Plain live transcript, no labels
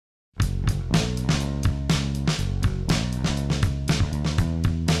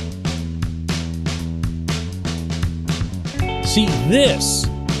See, this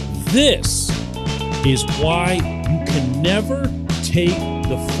is why you can never take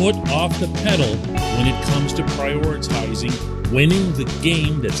the foot off the pedal when it comes to prioritizing winning the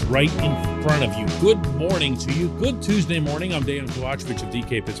game that's right in front of you. Good morning to you. Good Tuesday morning. I'm Dejan Kovacevic of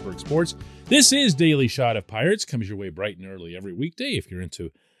DK Pittsburgh Sports. This is Daily Shot of Pirates. Comes your way bright and early every weekday. If you're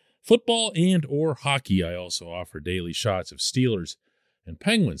into football and or hockey, I also offer daily shots of Steelers and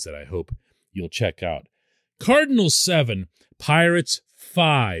Penguins that I hope you'll check out. Cardinals 7, Pirates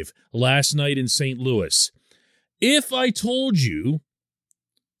 5 last night in St. Louis. If I told you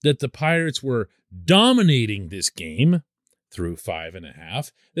that the Pirates were dominating this game through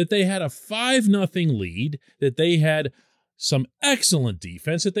 5.5, that they had a 5-0 lead, that they had some excellent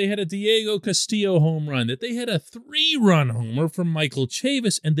defense, that they had a Diego Castillo home run, that they had a 3-run homer from Michael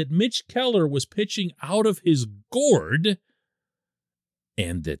Chavis, and that Mitch Keller was pitching out of his gourd,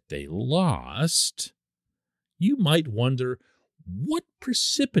 and that they lost, you might wonder what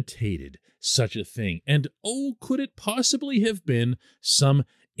precipitated such a thing. And could it possibly have been some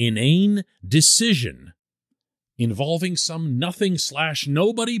inane decision involving some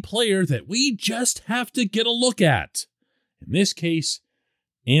nothing/nobody player that we just have to get a look at? In this case,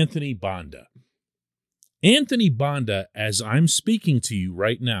 Anthony Banda. Anthony Banda, as I'm speaking to you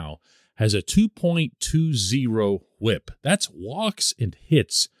right now, has a 2.20 whip. That's walks and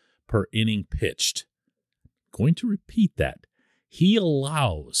hits per inning pitched. Going to repeat that. He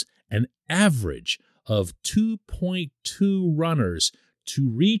allows an average of 2.2 runners to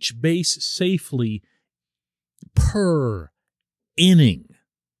reach base safely per inning.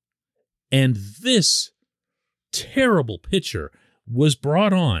 And this terrible pitcher was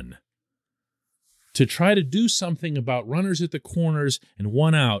brought on to try to do something about runners at the corners and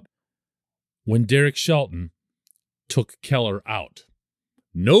one out when Derek Shelton took Keller out.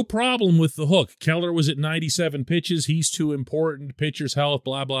 No problem with the hook. Keller was at 97 pitches. He's too important. Pitcher's health,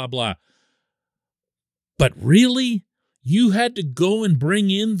 blah, blah, blah. But really? You had to go and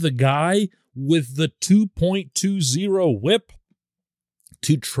bring in the guy with the 2.20 whip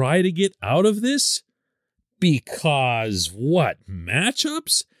to try to get out of this? Because what?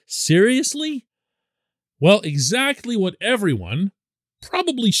 Matchups? Seriously? Well, exactly what everyone,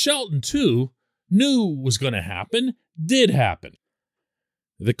 probably Shelton too, knew was going to happen, did happen.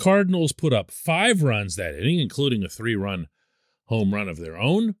 The Cardinals put up 5 runs that inning, including a 3-run home run of their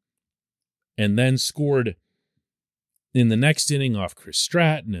own, and then scored in the next inning off Chris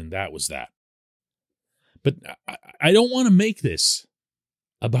Stratton, and that was that. But I don't want to make this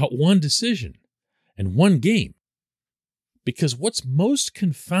about one decision and one game, because what's most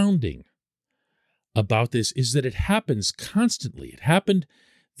confounding about this is that it happens constantly. It happened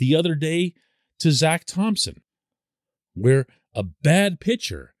the other day to Zach Thompson, where a bad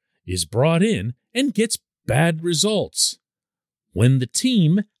pitcher is brought in and gets bad results when the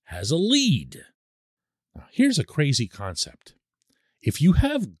team has a lead. Now, here's a crazy concept. If you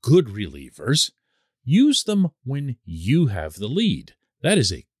have good relievers, use them when you have the lead. That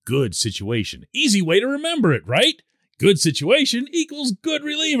is a good situation. Easy way to remember it, right? Good situation equals good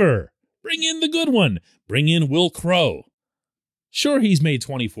reliever. Bring in the good one. Bring in Will Crowe. Sure, he's made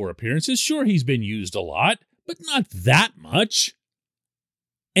 24 appearances. Sure, he's been used a lot, but not that much.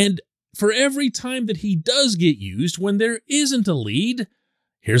 And for every time that he does get used when there isn't a lead,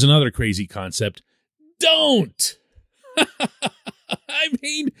 here's another crazy concept. Don't! I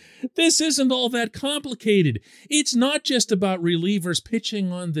mean, this isn't all that complicated. It's not just about relievers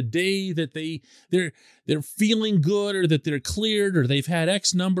pitching on the day that they're feeling good or that they're cleared or they've had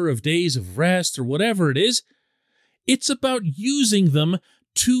X number of days of rest or whatever it is. It's about using them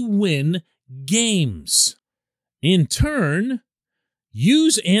to win games. In turn,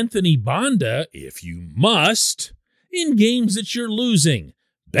 use Anthony Banda, if you must, in games that you're losing.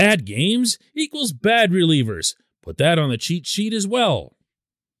 Bad games equals bad relievers. Put that on the cheat sheet as well.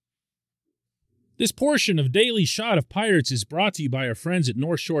 This portion of Daily Shot of Pirates is brought to you by our friends at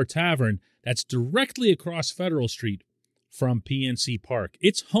North Shore Tavern. That's directly across Federal Street from PNC Park.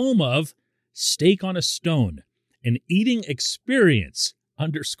 It's home of Steak on a Stone, an eating experience,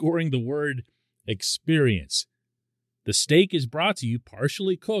 underscoring the word experience. The steak is brought to you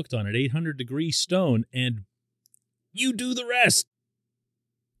partially cooked on an 800-degree stone, and you do the rest.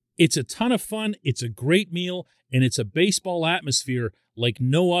 It's a ton of fun, it's a great meal, and it's a baseball atmosphere like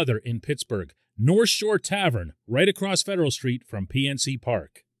no other in Pittsburgh. North Shore Tavern, right across Federal Street from PNC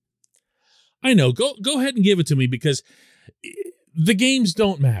Park. I know, go ahead and give it to me, because the games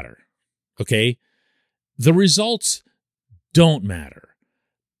don't matter, okay? The results don't matter.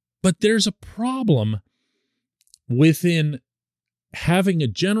 But there's a problem within having a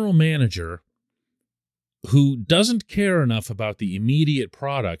general manager who doesn't care enough about the immediate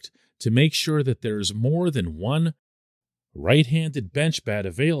product to make sure that there's more than one right-handed bench bat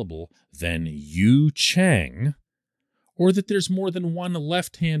available than Yu Chang, or that there's more than one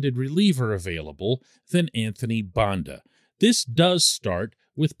left-handed reliever available than Anthony Banda. This does start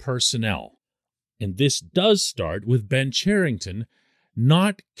with personnel, and this does start with Ben Cherington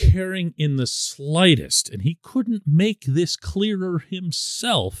not caring in the slightest, and he couldn't make this clearer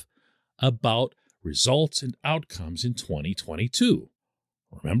himself, about results and outcomes in 2022.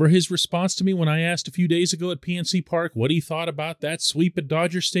 Remember his response to me when I asked a few days ago at PNC Park what he thought about that sweep at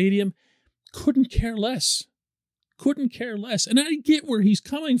Dodger Stadium? Couldn't care less. Couldn't care less. And I get where he's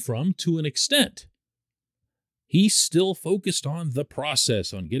coming from to an extent. He's still focused on the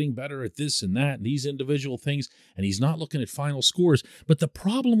process, on getting better at this and that and these individual things, and he's not looking at final scores. But the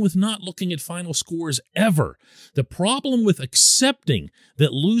problem with not looking at final scores ever, the problem with accepting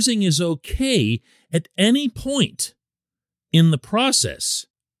that losing is okay at any point in the process,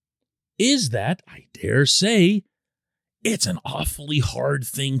 is that, I dare say, it's an awfully hard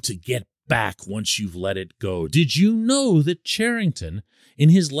thing to get back once you've let it go. Did you know that Cherington, in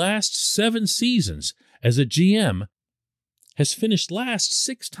his last 7 seasons as a GM, has finished last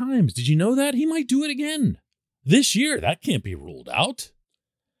 6 times? Did you know that? He might do it again this year. That can't be ruled out.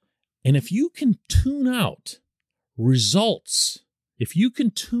 And if you can tune out results, if you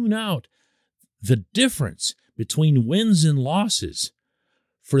can tune out the difference between wins and losses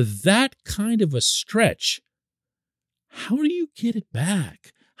for that kind of a stretch, how do you get it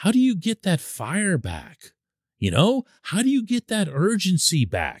back? How do you get that fire back? How do you get that urgency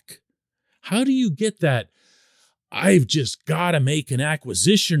back? How do you get that, I've just got to make an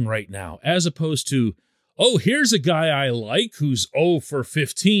acquisition right now, as opposed to, oh, here's a guy I like who's 0 for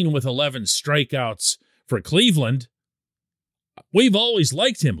 15 with 11 strikeouts for Cleveland. We've always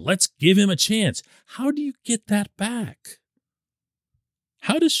liked him. Let's give him a chance. How do you get that back?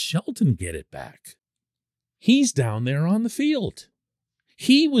 How does Shelton get it back? He's down there on the field.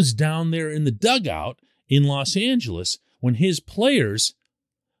 He was down there in the dugout in Los Angeles when his players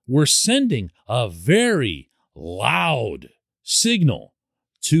were sending a very loud signal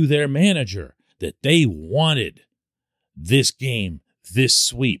to their manager that they wanted this game, this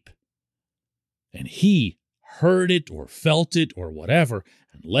sweep. And he heard it or felt it or whatever,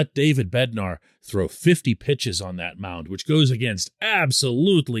 and let David Bednar throw 50 pitches on that mound, which goes against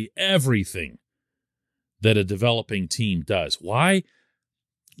absolutely everything that a developing team does. Why?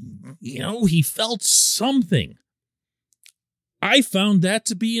 He felt something. I found that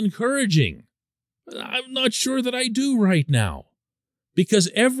to be encouraging. I'm not sure that I do right now,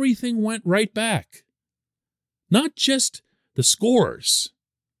 because everything went right back. Not just the scores,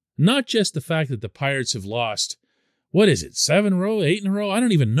 not just the fact that the Pirates have lost, 7 in a row, 8 in a row? I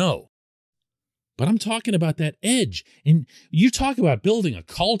don't even know. But I'm talking about that edge. And you talk about building a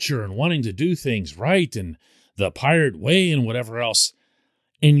culture and wanting to do things right and the Pirate way and whatever else.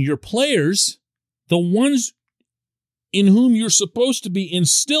 And your players, the ones in whom you're supposed to be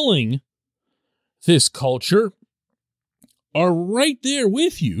instilling this culture, are right there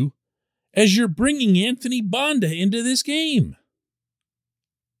with you as you're bringing Anthony Banda into this game.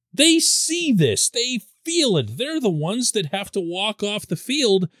 They see this. They feel it. They're the ones that have to walk off the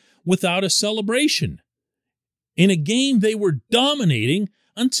field without a celebration in a game they were dominating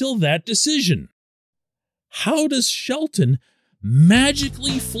until that decision. How does Shelton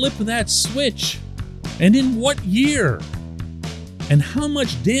magically flip that switch? And in what year? And how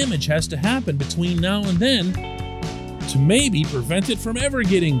much damage has to happen between now and then to maybe prevent it from ever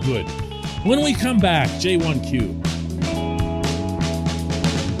getting good? When we come back, J1Q.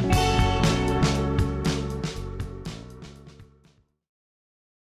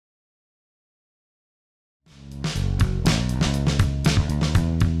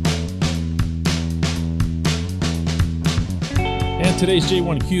 And today's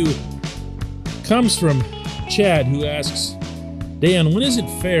J1Q comes from Chad, who asks, Dan, when is it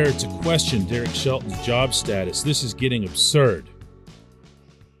fair to question Derek Shelton's job status? This is getting absurd.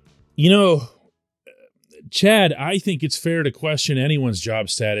 Chad, I think it's fair to question anyone's job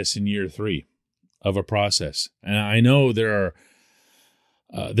status in year 3 of a process. And I know there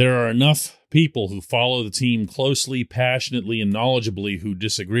are enough people who follow the team closely, passionately, and knowledgeably who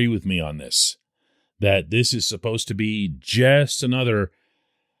disagree with me on this, that this is supposed to be just another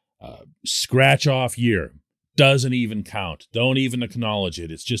scratch-off year. Doesn't even count. Don't even acknowledge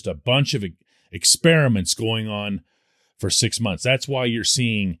it. It's just a bunch of experiments going on for 6 months. That's why you're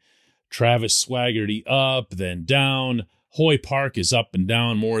seeing Travis Swaggerty up, then down. Hoy Park is up and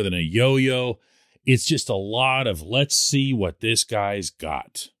down more than a yo-yo. It's just a lot of let's see what this guy's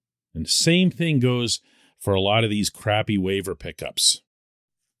got. And the same thing goes for a lot of these crappy waiver pickups.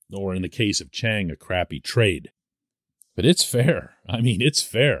 Or in the case of Chang, a crappy trade. But it's fair. I mean, it's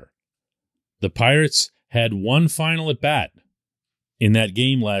fair. The Pirates had one final at bat in that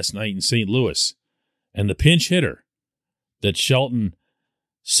game last night in St. Louis. And the pinch hitter that Shelton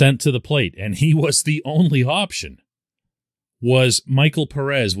sent to the plate, and he was the only option, was Michael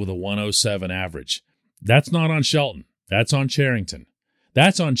Perez with a 107 average. That's not on Shelton. That's on Cherington.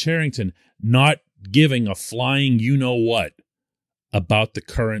 That's on Cherington not giving a flying you-know-what about the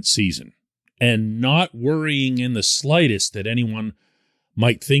current season and not worrying in the slightest that anyone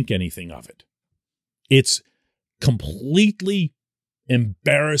might think anything of it. It's completely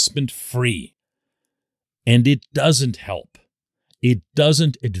embarrassment-free, and it doesn't help. It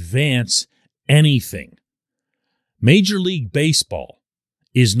doesn't advance anything. Major League Baseball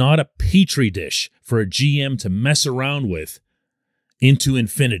is not a petri dish for a GM to mess around with into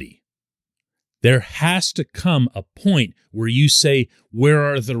infinity. There has to come a point where you say, where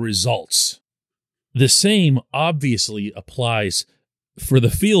are the results? The same obviously applies for the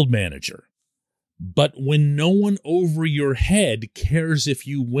field manager. But when no one over your head cares if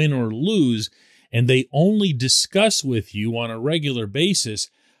you win or lose, and they only discuss with you on a regular basis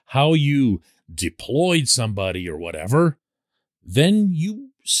how you deployed somebody or whatever, then you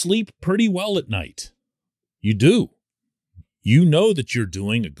sleep pretty well at night. You do. You know that you're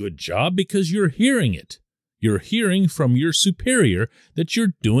doing a good job because you're hearing it. You're hearing from your superior that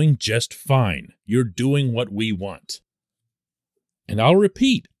you're doing just fine. You're doing what we want. And I'll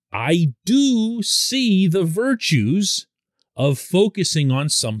repeat, I do see the virtues of focusing on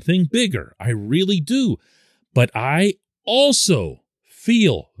something bigger. I really do. But I also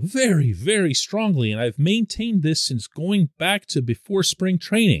feel very, very strongly, and I've maintained this since going back to before spring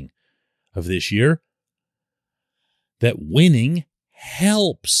training of this year, that winning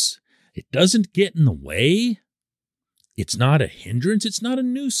helps. It doesn't get in the way. It's not a hindrance. It's not a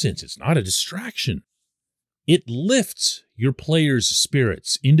nuisance. It's not a distraction. It lifts your players'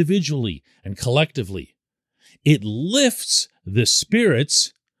 spirits individually and collectively. It lifts the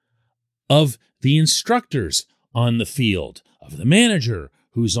spirits of the instructors on the field, of the manager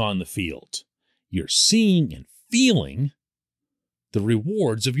who's on the field. You're seeing and feeling the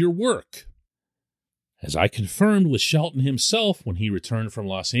rewards of your work. As I confirmed with Shelton himself when he returned from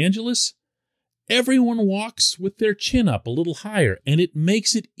Los Angeles, everyone walks with their chin up a little higher, and it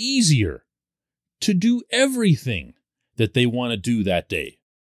makes it easier to do everything that they want to do that day.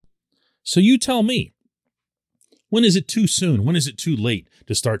 So you tell me, when is it too soon? When is it too late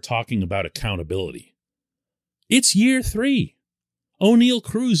to start talking about accountability? It's year 3. O'Neal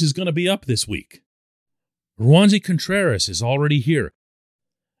Cruz is going to be up this week. Roansy Contreras is already here.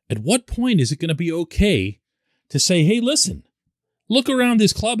 At what point is it going to be okay to say, hey, listen, look around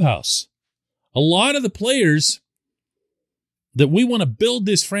this clubhouse. A lot of the players that we want to build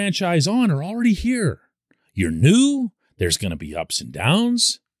this franchise on are already here. You're new. There's going to be ups and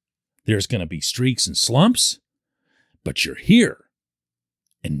downs. There's going to be streaks and slumps. But you're here.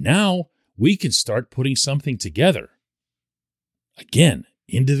 And now we can start putting something together. Again,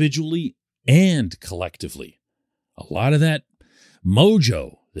 individually and collectively. A lot of that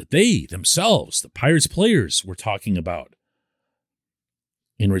mojo that they themselves, the Pirates players, were talking about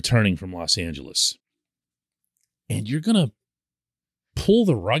in returning from Los Angeles. And you're going to pull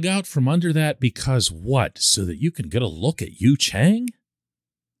the rug out from under that because what? So that you can get a look at Yu Chang?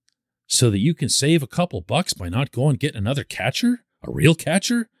 So that you can save a couple bucks by not going and getting another catcher? A real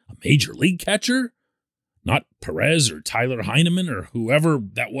catcher? A major league catcher? Not Perez or Tyler Heineman or whoever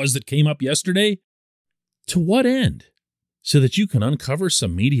that was that came up yesterday? To what end? So that you can uncover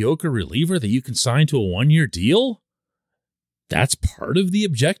some mediocre reliever that you can sign to a 1-year deal? That's part of the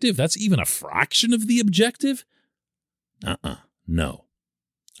objective? That's even a fraction of the objective? No.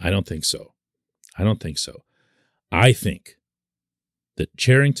 I don't think so. I think that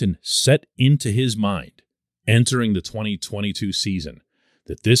Cherington set into his mind, entering the 2022 season,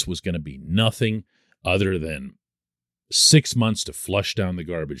 that this was going to be nothing other than 6 months to flush down the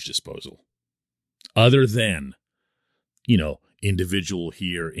garbage disposal. Other than, individual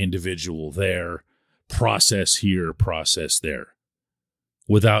here, individual there, process here, process there,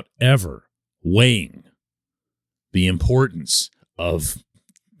 without ever weighing the importance of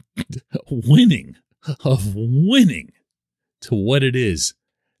winning to what it is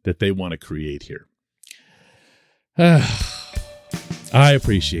that they want to create here. I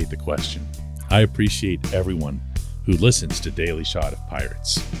appreciate the question. I appreciate everyone who listens to Daily Shot of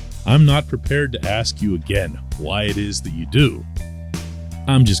Pirates. I'm not prepared to ask you again why it is that you do.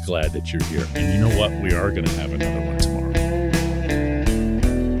 I'm just glad that you're here. And you know what? We are going to have another one.